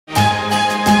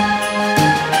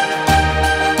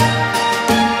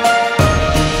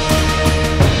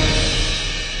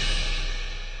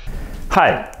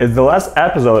Hi, it's the last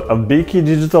episode of BeKey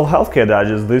Digital Healthcare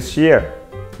Digest this year.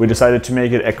 We decided to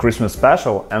make it a Christmas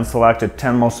special and selected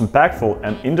 10 most impactful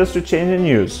and industry-changing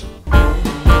news.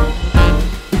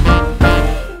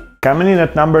 Coming in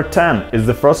at number 10 is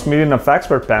the first meeting of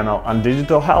expert panel on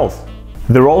digital health.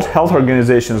 The World Health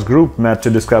Organization's group met to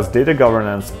discuss data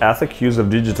governance, ethical use of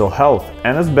digital health,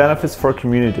 and its benefits for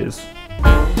communities.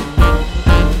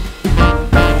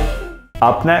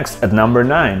 Up next, at number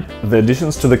 9, the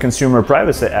additions to the Consumer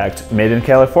Privacy Act made in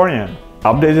California.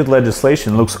 Updated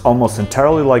legislation looks almost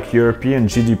entirely like European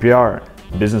GDPR.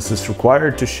 Businesses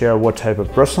required to share what type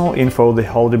of personal info they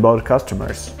hold about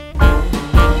customers.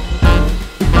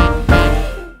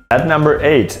 At number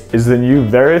 8 is the new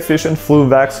very efficient flu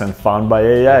vaccine found by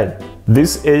AI.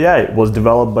 This AI was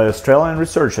developed by Australian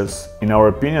researchers. In our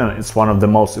opinion, it's one of the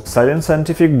most exciting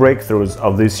scientific breakthroughs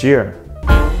of this year.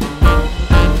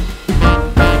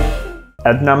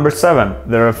 At number 7,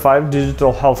 there are 5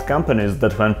 digital health companies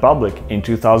that went public in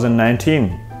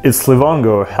 2019. It's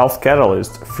Livongo, Health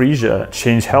Catalyst, Phreesia,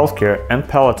 Change Healthcare, and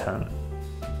Peloton.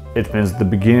 It means the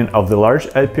beginning of the large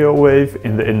IPO wave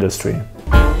in the industry.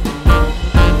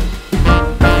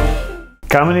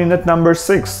 Coming in at number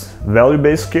 6,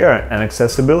 value-based care and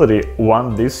accessibility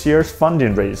won this year's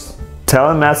funding race.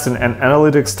 Telemedicine and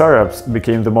analytics startups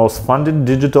became the most funded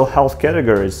digital health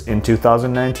categories in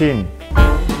 2019.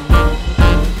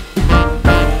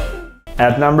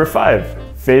 At number 5,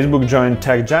 Facebook joined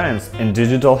tech giants in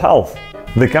digital health.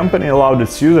 The company allowed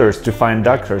its users to find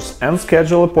doctors and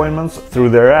schedule appointments through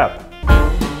their app.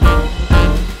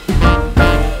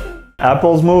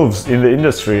 Apple's moves in the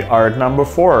industry are at number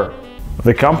 4.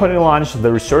 The company launched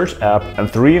the Research app and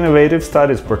 3 innovative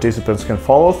studies participants can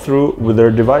follow through with their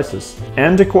devices,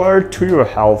 and acquired Tuyo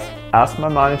Health, asthma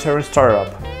monitoring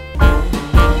startup.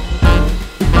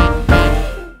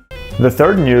 The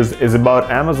third news is about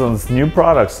Amazon's new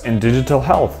products in digital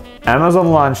health.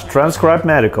 Amazon launched Transcribe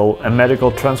Medical, a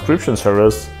medical transcription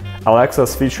service,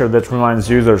 Alexa's feature that reminds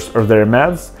users of their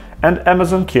meds, and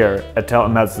Amazon Care, a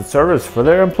telemedicine service for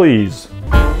their employees.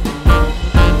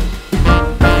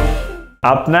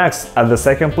 Up next, at the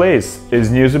second place, is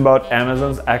news about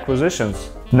Amazon's acquisitions.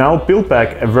 Now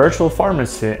PillPack, a virtual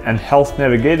pharmacy, and Health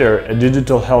Navigator, a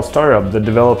digital health startup that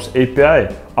develops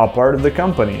API, are part of the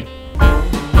company.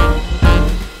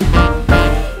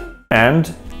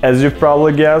 And, as you've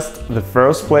probably guessed, the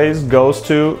first place goes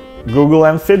to Google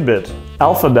and Fitbit.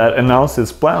 Alphabet announced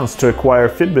its plans to acquire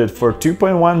Fitbit for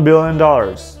 $2.1 billion.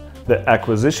 The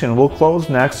acquisition will close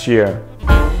next year.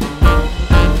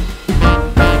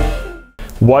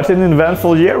 What an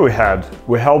eventful year we had!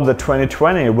 We hope that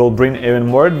 2020 will bring even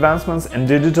more advancements in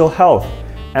digital health,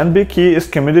 and BeKey is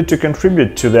committed to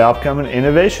contribute to the upcoming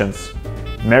innovations.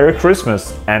 Merry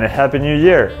Christmas and a Happy New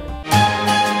Year!